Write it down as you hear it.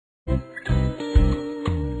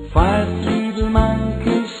5 little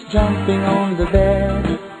monkeys jumping on the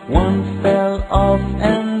bed. One fell off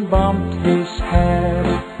and bumped his head.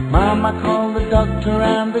 Mama called the doctor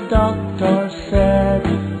and the doctor said,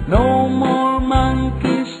 no more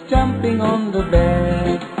monkeys jumping on the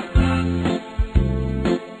bed.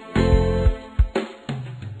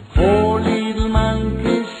 4 little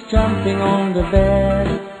monkeys jumping on the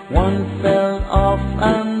bed. One fell off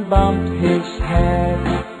and bumped his head.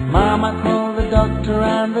 Mama called the doctor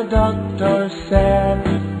and the doctor said,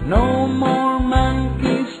 no more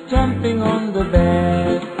monkeys jumping on the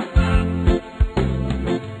bed.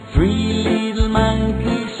 3 little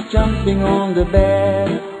monkeys jumping on the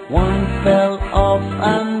bed. One fell off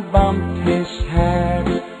and bumped his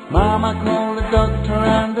head. Mama called the doctor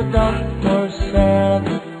and the doctor said,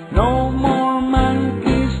 no more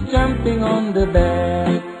monkeys jumping on the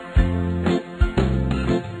bed.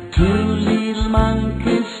 2 little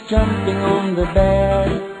monkeys jumping on the bed.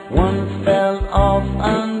 One fell off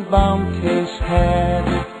and bumped his head.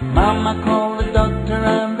 Mama called the doctor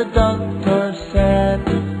and the doctor said,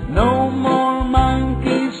 no more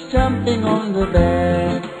monkeys jumping on the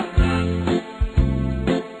bed.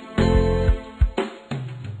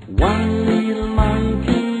 1 little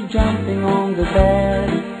monkey jumping on the bed.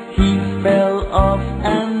 He fell off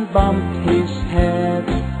and bumped his head.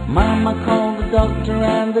 Mama called the doctor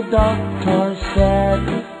and the doctor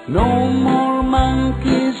said, no more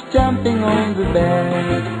monkeys jumping on the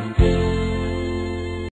bed.